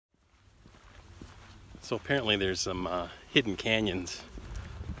So apparently there's some hidden canyons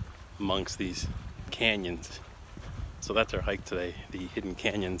amongst these canyons. So that's our hike today, the Hidden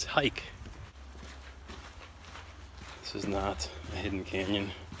Canyons hike. This is not a hidden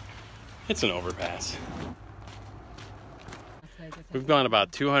canyon. It's an overpass. We've gone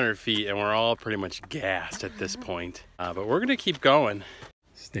about 200 feet and we're all pretty much gassed at this point. But we're gonna keep going.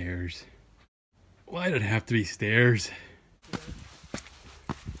 Stairs. Why did it have to be stairs? I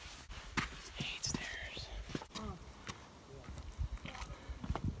hate stairs.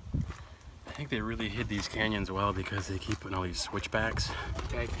 I think they really hid these canyons well because they keep putting all these switchbacks.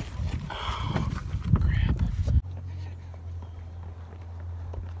 Okay. Oh, crap.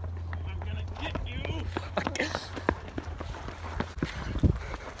 I'm gonna get you!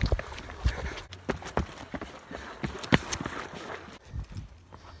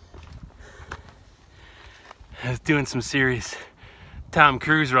 I was doing some serious Tom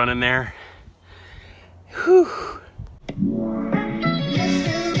Cruise running there. Whew.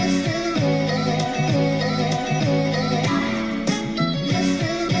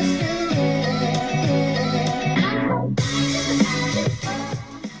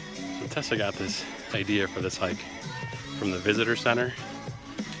 So Tessa got this idea for this hike from the visitor center.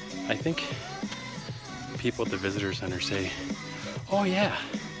 I think people at the visitor center say, oh yeah,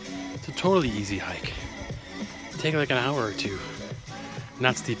 it's a totally easy hike. Take like an hour or two.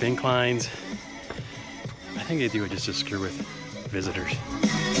 Not steep inclines. I think they do it just to screw with visitors.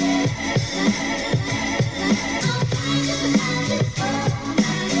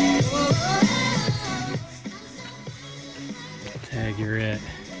 Tag, you're it.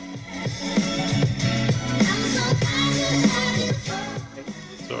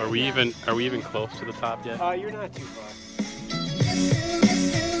 So are we even close to the top yet? You're not too far.